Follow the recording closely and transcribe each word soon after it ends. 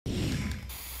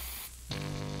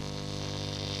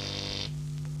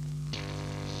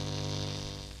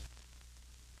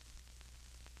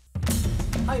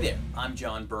Hi there, I'm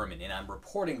John Berman, and I'm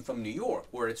reporting from New York,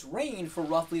 where it's rained for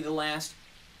roughly the last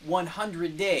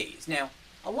 100 days. Now,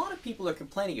 a lot of people are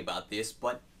complaining about this,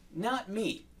 but not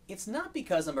me. It's not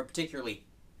because I'm a particularly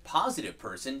positive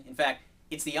person. In fact,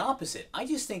 it's the opposite. I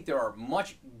just think there are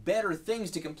much better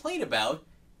things to complain about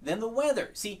than the weather.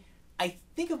 See, I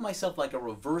think of myself like a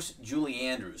reverse Julie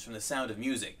Andrews from The Sound of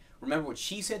Music. Remember what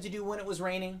she said to do when it was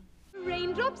raining?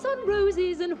 Raindrops on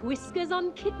roses and whiskers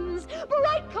on kittens,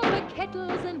 bright copper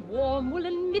kettles and warm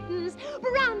woolen mittens,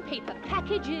 brown paper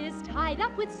packages tied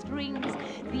up with strings.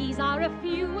 These are a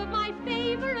few of my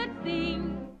favorite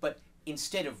things. But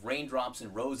instead of raindrops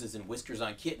and roses and whiskers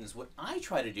on kittens, what I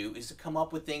try to do is to come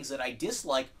up with things that I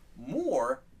dislike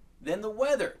more than the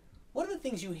weather. What are the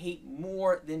things you hate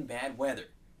more than bad weather?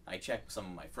 I checked with some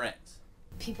of my friends.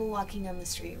 People walking on the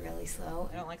street really slow.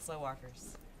 I don't like slow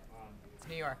walkers. It's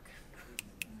New York.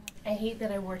 I hate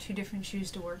that I wore 2 different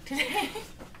shoes to work today.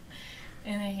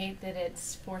 And I hate that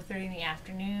it's 4:30 in the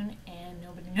afternoon and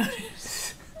nobody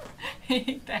noticed. I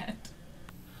hate that.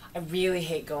 I really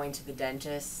hate going to the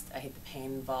dentist. I hate the pain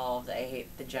involved. I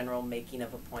hate the general making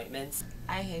of appointments.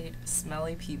 I hate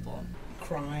smelly people.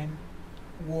 Crime,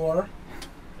 war,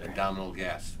 abdominal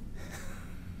gas.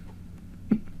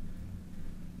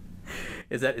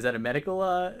 Is that a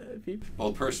medical peep?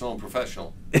 Both personal and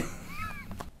professional.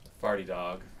 Farty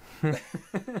dog.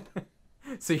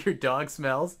 So your dog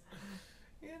smells?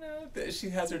 You know, she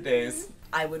has her days.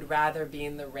 I would rather be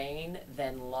in the rain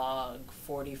than log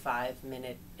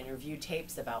 45-minute interview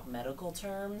tapes about medical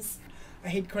terms. I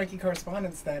hate cranky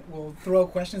correspondents that will throw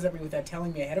questions at me without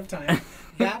telling me ahead of time.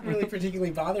 That really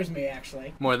particularly bothers me,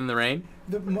 actually. More than the rain?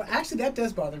 Actually, that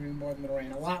does bother me more than the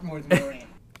rain. A lot more than the rain.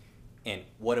 And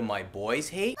what do my boys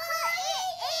hate?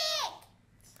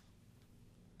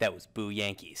 That was Boo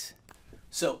Yankees.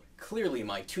 So clearly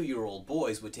my 2-year-old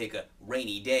boys would take a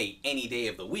rainy day any day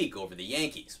of the week over the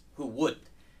Yankees. Who wouldn't?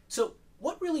 So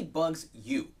what really bugs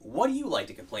you? What do you like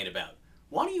to complain about?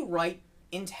 Why don't you write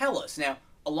and tell us? Now,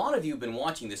 a lot of you have been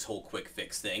watching this whole quick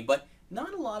fix thing, but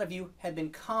not a lot of you have been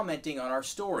commenting on our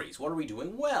stories. What are we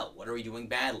doing well? What are we doing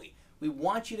badly? We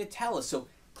want you to tell us, so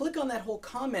click on that whole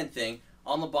comment thing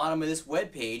on the bottom of this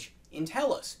webpage and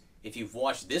tell us. If you've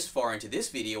watched this far into this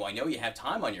video, I know you have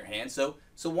time on your hands, so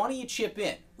why don't you chip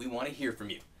in? We want to hear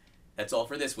from you. That's all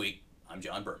for this week. I'm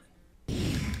John Berman.